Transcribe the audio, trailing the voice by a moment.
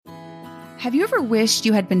Have you ever wished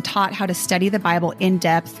you had been taught how to study the Bible in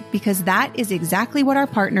depth? Because that is exactly what our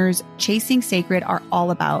partners, Chasing Sacred, are all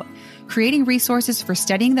about. Creating resources for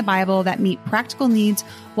studying the Bible that meet practical needs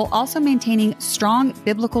while also maintaining strong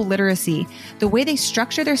biblical literacy. The way they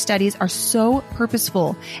structure their studies are so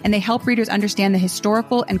purposeful, and they help readers understand the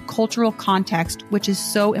historical and cultural context, which is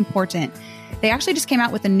so important. They actually just came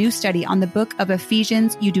out with a new study on the book of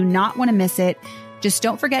Ephesians. You do not want to miss it. Just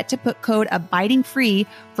don't forget to put code ABIDINGFREE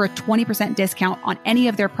for a 20% discount on any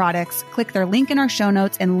of their products. Click their link in our show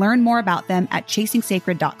notes and learn more about them at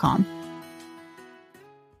ChasingSacred.com.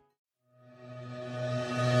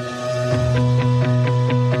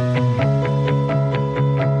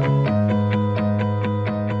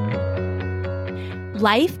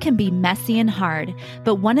 Life can be messy and hard,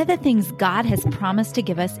 but one of the things God has promised to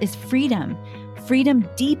give us is freedom. Freedom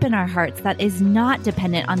deep in our hearts that is not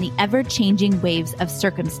dependent on the ever-changing waves of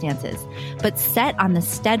circumstances, but set on the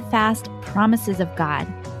steadfast promises of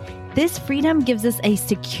God. This freedom gives us a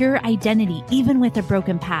secure identity, even with a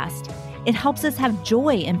broken past. It helps us have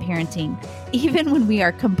joy in parenting, even when we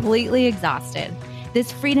are completely exhausted.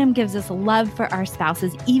 This freedom gives us love for our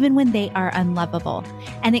spouses, even when they are unlovable.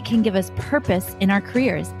 And it can give us purpose in our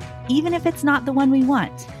careers, even if it's not the one we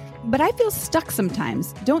want. But I feel stuck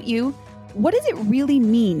sometimes, don't you? What does it really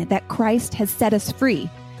mean that Christ has set us free?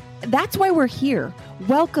 That's why we're here.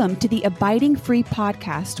 Welcome to the Abiding Free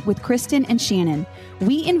podcast with Kristen and Shannon.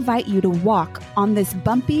 We invite you to walk on this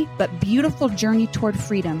bumpy but beautiful journey toward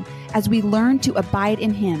freedom as we learn to abide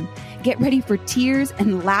in Him. Get ready for tears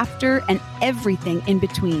and laughter and everything in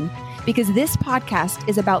between, because this podcast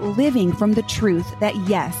is about living from the truth that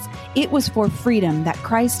yes, it was for freedom that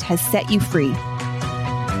Christ has set you free.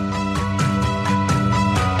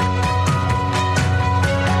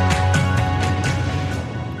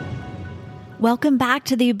 Welcome back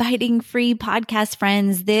to the Abiding Free podcast,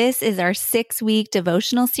 friends. This is our 6-week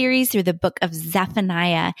devotional series through the book of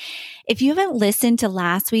Zephaniah. If you haven't listened to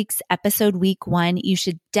last week's episode, week 1, you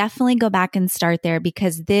should definitely go back and start there,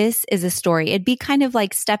 because this is a story. It'd be kind of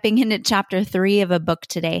like stepping into chapter 3 of a book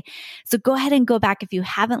today. So go ahead and go back if you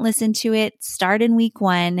haven't listened to it. Start in week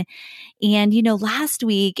 1. And last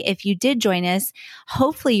week, if you did join us,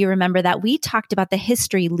 hopefully you remember that we talked about the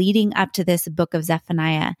history leading up to this book of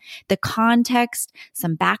Zephaniah, the context,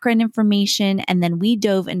 some background information, and then we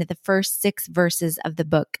dove into the first 6 verses of the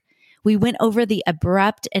book. We went over the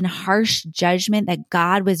abrupt and harsh judgment that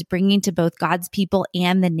God was bringing to both God's people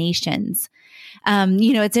and the nations.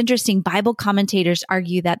 It's interesting. Bible commentators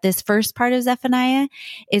argue that this first part of Zephaniah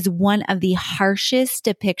is one of the harshest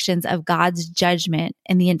depictions of God's judgment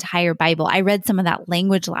in the entire Bible. I read some of that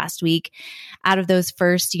language last week out of those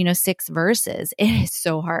first, 6 verses. It is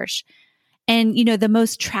so harsh. And, the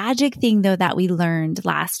most tragic thing, though, that we learned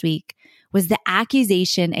last week was the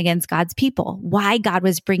accusation against God's people, why God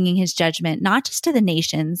was bringing His judgment, not just to the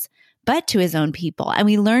nations, but to His own people. And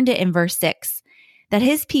we learned it in verse 6, that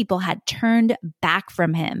His people had turned back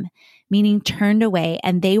from Him, meaning turned away,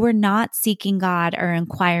 and they were not seeking God or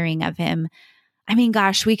inquiring of Him. I mean,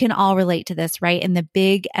 gosh, we can all relate to this, right? In the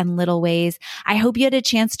big and little ways. I hope you had a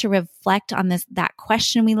chance to reflect on that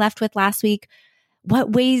question we left with last week.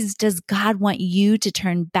 What ways does God want you to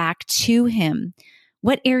turn back to Him?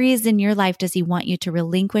 What areas in your life does He want you to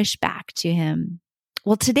relinquish back to Him?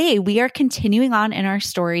 Well, today we are continuing on in our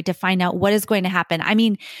story to find out what is going to happen. I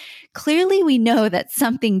mean, clearly we know that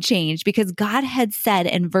something changed, because God had said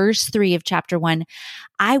in verse 3 of chapter 1,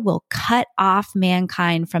 I will cut off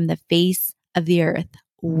mankind from the face of the earth.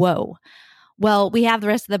 Whoa. Well, we have the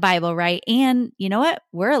rest of the Bible, right? And you know what?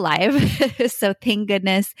 We're alive. So thank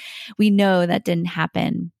goodness we know that didn't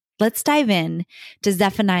happen. Let's dive in to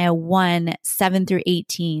Zephaniah 1, 7 through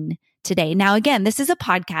 18 today. Now, again, this is a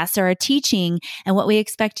podcast, so our teaching and what we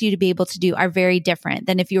expect you to be able to do are very different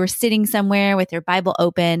than if you were sitting somewhere with your Bible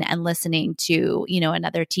open and listening to,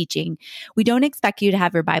 another teaching. We don't expect you to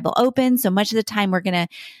have your Bible open. So much of the time we're going to,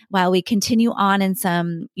 while we continue on in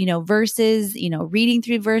some, verses, reading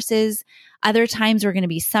through verses, other times we're going to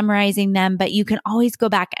be summarizing them, but you can always go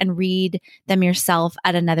back and read them yourself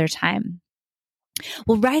at another time.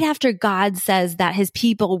 Well, right after God says that His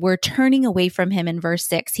people were turning away from Him in verse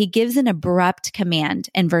 6, He gives an abrupt command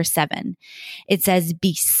in verse 7. It says,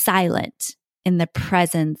 be silent in the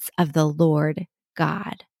presence of the Lord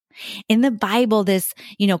God. In the Bible, this,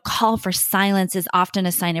 call for silence is often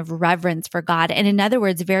a sign of reverence for God. And in other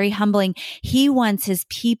words, very humbling. He wants His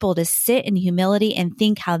people to sit in humility and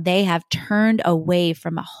think how they have turned away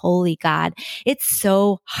from a holy God. It's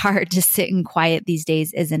so hard to sit in quiet these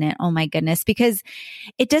days, isn't it? Oh my goodness, because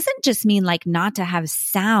it doesn't just mean like not to have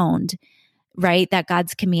sound. right, that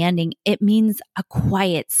God's commanding. It means a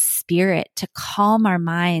quiet spirit to calm our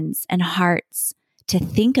minds and hearts to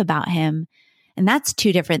think about him. And that's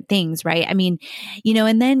two different things, right? I mean,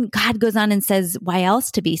 and then God goes on and says, why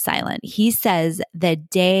else to be silent? He says, the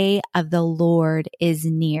day of the Lord is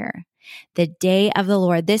near. The day of the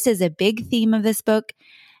Lord. This is a big theme of this book.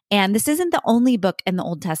 And this isn't the only book in the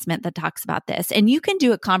Old Testament that talks about this. And you can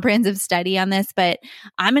do a comprehensive study on this, but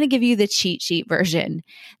I'm going to give you the cheat sheet version.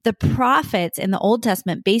 The prophets in the Old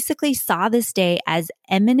Testament basically saw this day as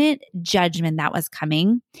imminent judgment that was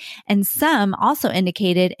coming. And some also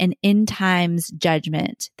indicated an end times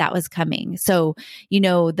judgment that was coming. So,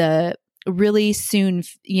 the really soon,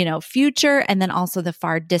 future, and then also the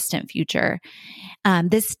far distant future.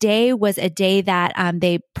 This day was a day that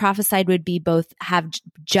they prophesied would be both have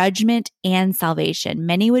judgment and salvation.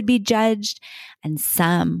 Many would be judged and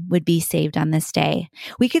some would be saved on this day.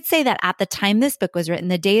 We could say that at the time this book was written,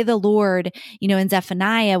 the day of the Lord, in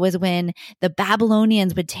Zephaniah was when the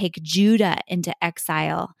Babylonians would take Judah into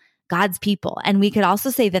exile, God's people. And we could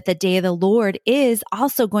also say that the day of the Lord is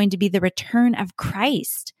also going to be the return of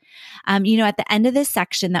Christ. At the end of this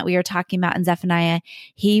section that we are talking about in Zephaniah,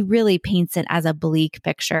 he really paints it as a bleak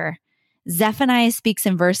picture. Zephaniah speaks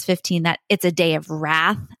in verse 15 that it's a day of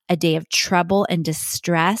wrath, a day of trouble and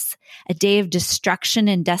distress, a day of destruction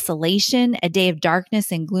and desolation, a day of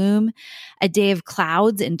darkness and gloom, a day of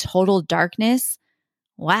clouds and total darkness.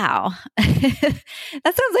 Wow. That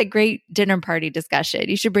sounds like great dinner party discussion.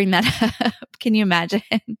 You should bring that up. Can you imagine?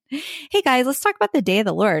 Hey guys, let's talk about the day of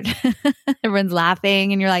the Lord. Everyone's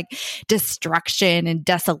laughing and you're like, destruction and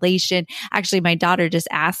desolation. Actually, my daughter just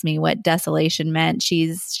asked me what desolation meant.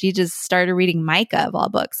 She just started reading Micah of all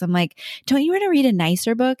books. I'm like, don't you want to read a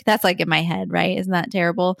nicer book? That's like in my head, right? Isn't that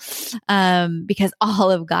terrible? Because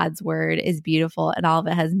all of God's word is beautiful and all of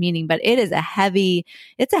it has meaning, but it's a heavy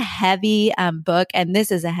book. And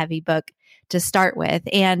this is a heavy book to start with.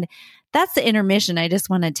 And that's the intermission I just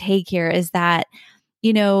want to take here is that,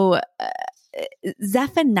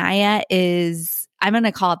 Zephaniah is, I'm going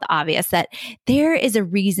to call it the obvious, that there is a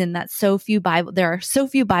reason that there are so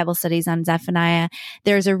few Bible studies on Zephaniah.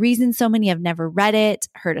 There's a reason so many have never read it,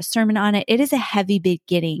 heard a sermon on it. It is a heavy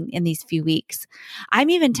beginning in these few weeks. I'm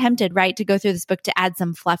even tempted, right, to go through this book to add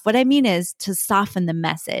some fluff. What I mean is to soften the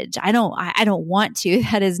message. I don't want to.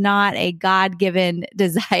 That is not a God-given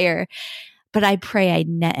desire. But I pray I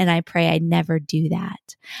never do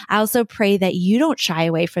that. I also pray that you don't shy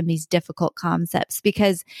away from these difficult concepts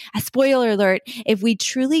because, a spoiler alert, if we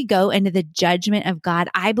truly go into the judgment of God,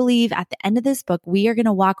 I believe at the end of this book, we are going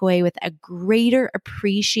to walk away with a greater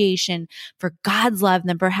appreciation for God's love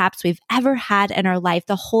than perhaps we've ever had in our life.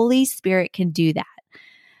 The Holy Spirit can do that.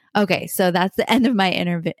 Okay, so that's the end of my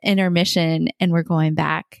intermission, and we're going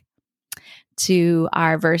back to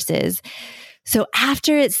our verses. So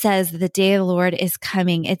after it says the day of the Lord is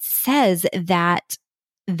coming, it says that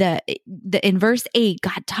in verse 8,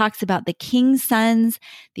 God talks about the king's sons,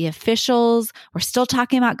 the officials. We're still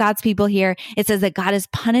talking about God's people here. It says that God is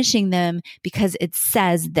punishing them because it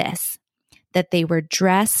says this, that they were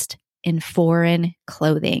dressed in foreign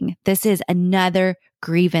clothing. This is another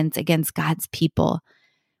grievance against God's people.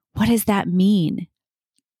 What does that mean?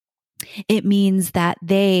 It means that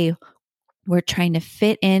they were trying to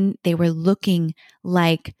fit in. They were looking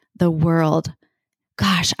like the world.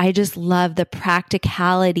 Gosh, I just love the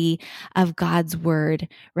practicality of God's word,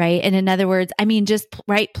 right? And in other words, just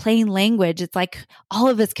plain language. It's like all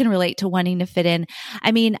of us can relate to wanting to fit in.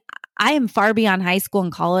 I am far beyond high school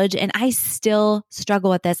and college, and I still struggle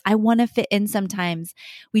with this. I want to fit in sometimes.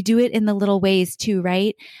 We do it in the little ways too,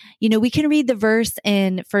 right? We can read the verse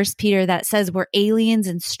in 1 Peter that says we're aliens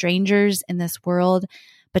and strangers in this world,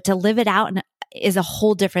 but to live it out is a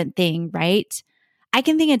whole different thing, right? I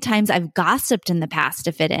can think at times I've gossiped in the past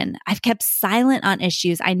to fit in. I've kept silent on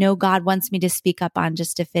issues I know God wants me to speak up on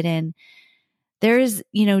just to fit in. There's,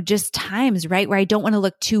 just times, right, where I don't want to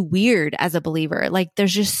look too weird as a believer. Like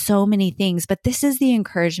there's just so many things, but this is the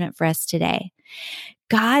encouragement for us today.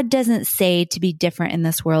 God doesn't say to be different in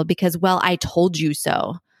this world because, well, I told you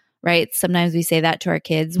so, right? Sometimes we say that to our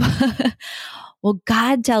kids. Well,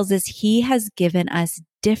 God tells us He has given us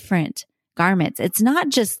different garments. It's not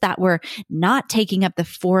just that we're not taking up the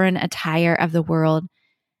foreign attire of the world.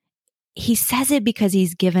 He says it because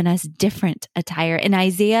He's given us different attire. In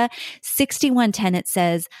Isaiah 61:10, it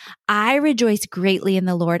says, I rejoice greatly in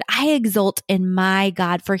the Lord. I exult in my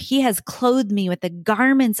God, for He has clothed me with the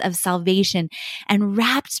garments of salvation and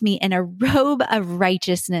wrapped me in a robe of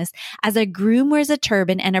righteousness, as a groom wears a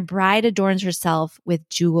turban and a bride adorns herself with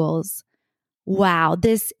jewels. Wow,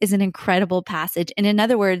 this is an incredible passage. And in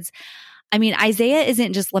other words, I mean, Isaiah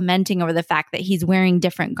isn't just lamenting over the fact that he's wearing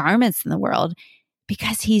different garments than the world,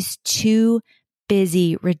 because he's too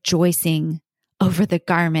busy rejoicing over the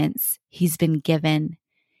garments he's been given.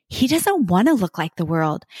 He doesn't want to look like the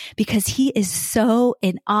world because he is so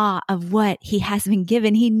in awe of what he has been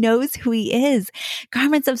given. He knows who he is.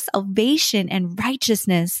 Garments of salvation and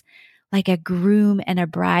righteousness, like a groom and a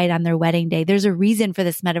bride on their wedding day. There's a reason for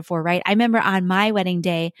this metaphor, right? I remember on my wedding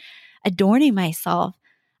day, adorning myself.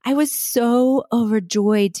 I was so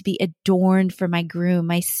overjoyed to be adorned for my groom,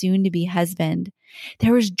 my soon-to-be husband.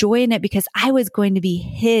 There was joy in it because I was going to be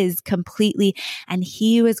his completely, and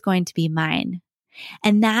he was going to be mine.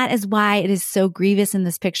 And that is why it is so grievous in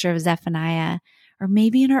this picture of Zephaniah, or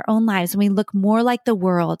maybe in our own lives, when we look more like the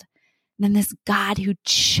world than this God who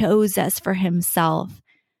chose us for himself.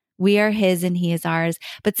 We are his and he is ours.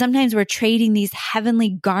 But sometimes we're trading these heavenly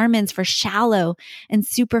garments for shallow and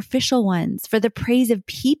superficial ones, for the praise of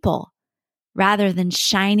people, rather than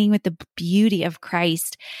shining with the beauty of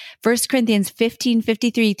Christ. 1 Corinthians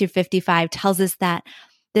 15:53 through 55 tells us that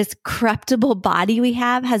this corruptible body we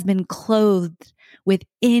have has been clothed with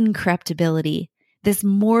incorruptibility. This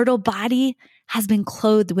mortal body has been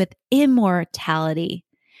clothed with immortality.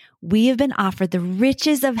 We have been offered the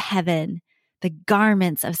riches of heaven, the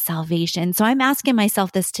garments of salvation. So I'm asking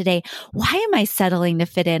myself this today: why am I settling to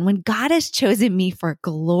fit in when God has chosen me for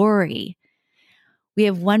glory? We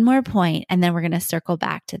have one more point, and then we're going to circle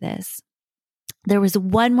back to this. There was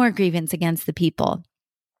one more grievance against the people,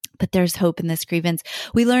 but there's hope in this grievance.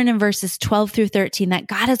 We learn in verses 12 through 13 that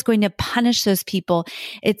God is going to punish those people.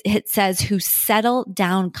 It says, who settle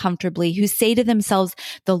down comfortably, who say to themselves,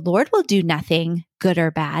 the Lord will do nothing, good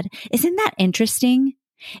or bad. Isn't that interesting?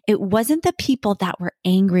 It wasn't the people that were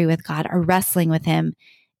angry with God or wrestling with him.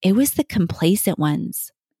 It was the complacent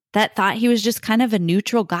ones that thought he was just kind of a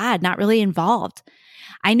neutral God, not really involved.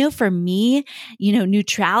 I know for me,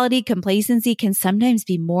 neutrality, complacency can sometimes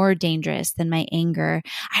be more dangerous than my anger.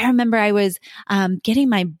 I remember I was getting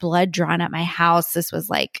my blood drawn at my house. This was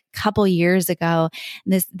like a couple years ago.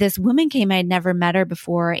 And this woman came. I had never met her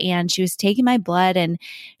before, and she was taking my blood, and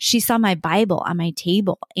she saw my Bible on my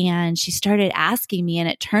table, and she started asking me, and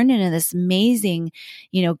it turned into this amazing,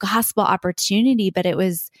 gospel opportunity. But it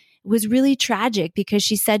was really tragic because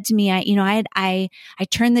she said to me, I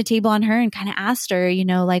turned the table on her and kind of asked her,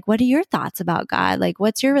 like, what are your thoughts about God? Like,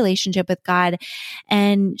 what's your relationship with God?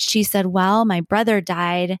 And she said, well, my brother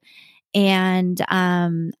died, and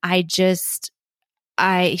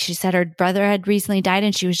she said her brother had recently died,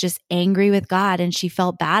 and she was just angry with God, and she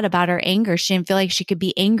felt bad about her anger. She didn't feel like she could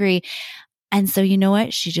be angry. And so you know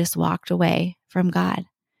what? She just walked away from God.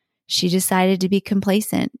 She decided to be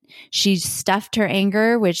complacent. She stuffed her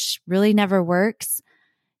anger, which really never works.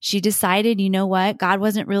 She decided, you know what? God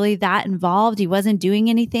wasn't really that involved. He wasn't doing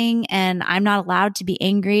anything, and I'm not allowed to be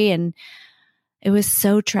angry. And it was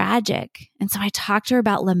so tragic. And so I talked to her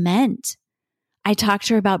about lament. I talked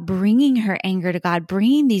to her about bringing her anger to God,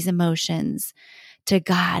 bringing these emotions to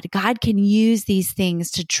God. God can use these things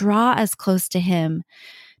to draw us close to him,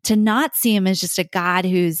 to not see him as just a God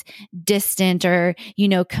who's distant or,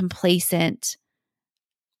 complacent.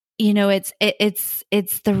 It's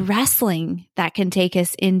the wrestling that can take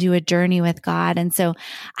us into a journey with God. And so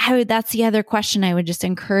that's the other question I would just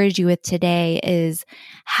encourage you with today is,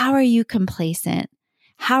 how are you complacent?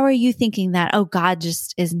 How are you thinking that, oh, God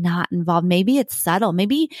just is not involved? Maybe it's subtle.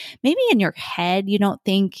 Maybe in your head, you don't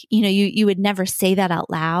think, you would never say that out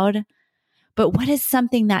loud. But what is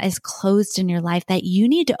something that is closed in your life that you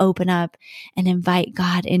need to open up and invite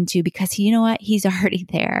God into? Because you know what? He's already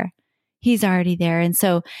there. He's already there. And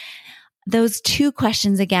so those two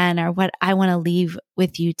questions again are what I want to leave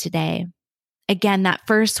with you today. Again, that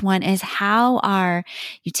first one is, how are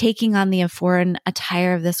you taking on the foreign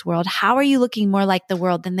attire of this world? How are you looking more like the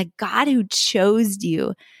world than the God who chose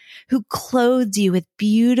you, who clothed you with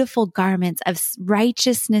beautiful garments of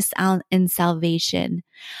righteousness and salvation?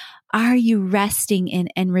 Are you resting in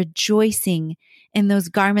and rejoicing in those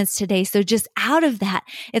garments today? So just out of that,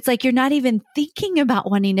 it's like you're not even thinking about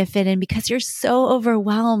wanting to fit in because you're so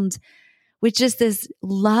overwhelmed with just this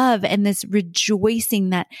love and this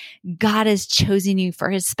rejoicing that God has chosen you for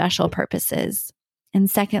his special purposes. And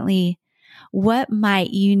secondly, what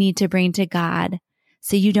might you need to bring to God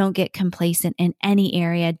so you don't get complacent in any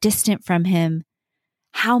area, distant from him?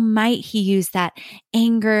 How might he use that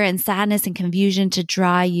anger and sadness and confusion to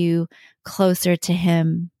draw you closer to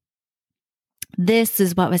him? This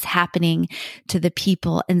is what was happening to the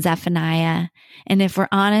people in Zephaniah. And if we're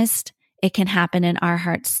honest, it can happen in our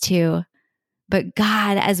hearts too. But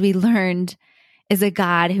God, as we learned, is a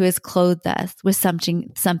God who has clothed us with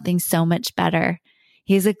something so much better.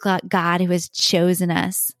 He's a God who has chosen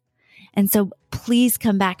us. And so please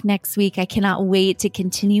come back next week. I cannot wait to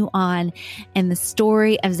continue on in the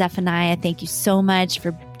story of Zephaniah. Thank you so much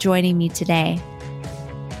for joining me today.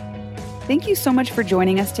 Thank you so much for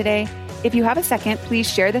joining us today. If you have a second,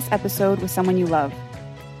 please share this episode with someone you love.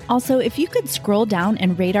 Also, if you could scroll down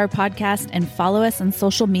and rate our podcast and follow us on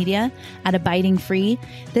social media at Abiding Free,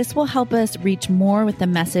 this will help us reach more with the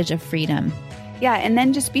message of freedom. Yeah, and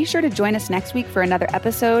then just be sure to join us next week for another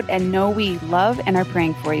episode and know we love and are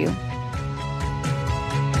praying for you.